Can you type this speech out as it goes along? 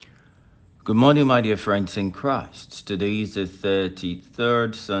Good morning, my dear friends in Christ. Today is the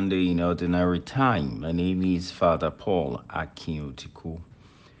 33rd Sunday in Ordinary Time. My name is Fada Paul Akinyotiku.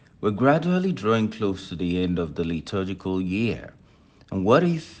 We're gradually drawing close to the end of the liturgical year. And what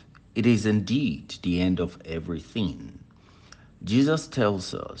if it is indeed the end of everything? Jesus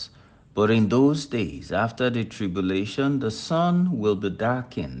tells us, "But in those days, after the tribulation, the sun will be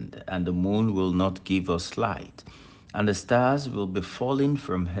darkened, and the moon will not give us light, and the stars will be falling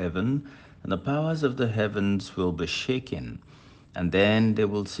from heaven, and the powers of the heavens will be shaken. And then they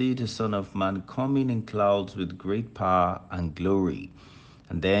will see the Son of Man coming in clouds with great power and glory.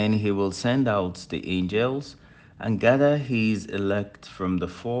 And then he will send out the angels and gather his elect from the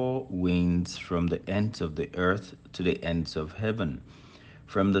four winds, from the ends of the earth to the ends of heaven."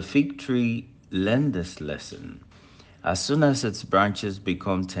 From the fig tree, learn this lesson. As soon as its branches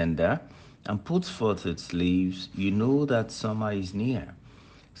become tender and puts forth its leaves, you know that summer is near.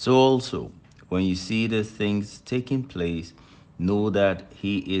 So also, when you see these things taking place, know that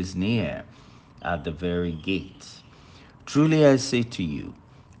he is near at the very gates. Truly I say to you,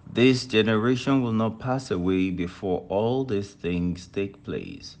 this generation will not pass away before all these things take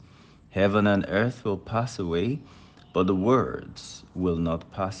place. Heaven and earth will pass away, but the words will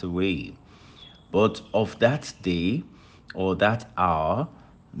not pass away. But of that day or that hour,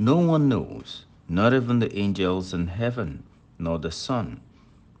 no one knows, not even the angels in heaven, nor the Son,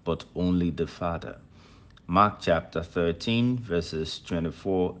 but only the Father. Mark chapter 13, verses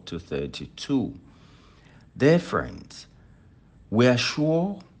 24 to 32. Dear friends, we are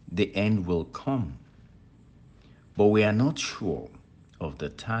sure the end will come, but we are not sure of the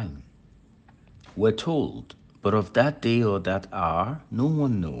time. We're told, "But of that day or that hour, no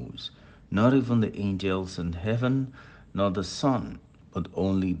one knows, not even the angels in heaven, nor the Son, but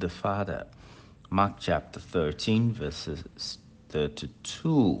only the Father." Mark chapter 13, verses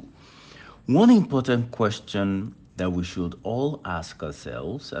 32. One important question that we should all ask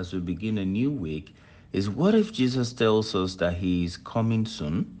ourselves as we begin a new week is, what if Jesus tells us that he is coming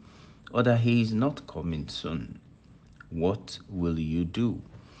soon or that he is not coming soon? What will you do?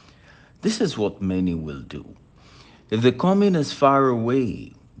 This is what many will do. If the coming is far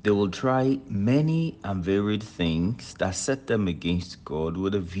away, they will try many and varied things that set them against God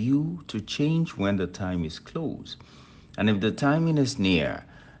with a view to change when the time is close. And if the timing is near,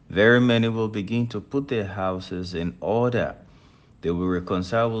 very many will begin to put their houses in order. They will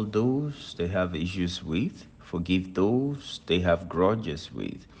reconcile with those they have issues with, forgive those they have grudges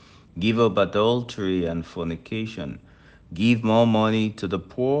with, give up adultery and fornication, give more money to the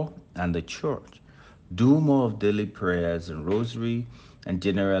poor and the church, do more of daily prayers and rosary, and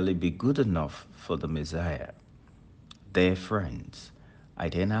generally be good enough for the Messiah. Dear friends, I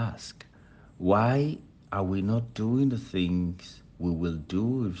then ask, why are we not doing the things we will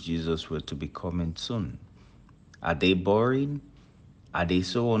do if Jesus were to be coming soon? Are they boring? Are they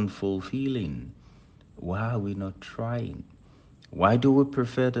so unfulfilling? Why are we not trying? Why do we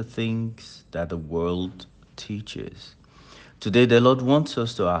prefer the things that the world teaches? Today, the Lord wants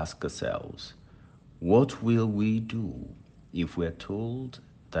us to ask ourselves, what will we do if we're told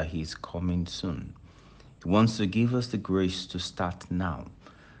that He's coming soon? He wants to give us the grace to start now,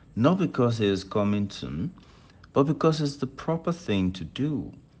 not because He is coming soon, but because it's the proper thing to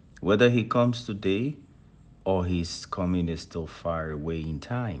do. Whether He comes today or His coming is still far away in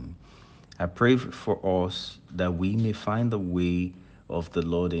time. I pray for us that we may find the way of the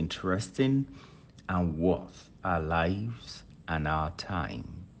Lord interesting and worth our lives and our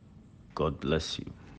time. God bless you.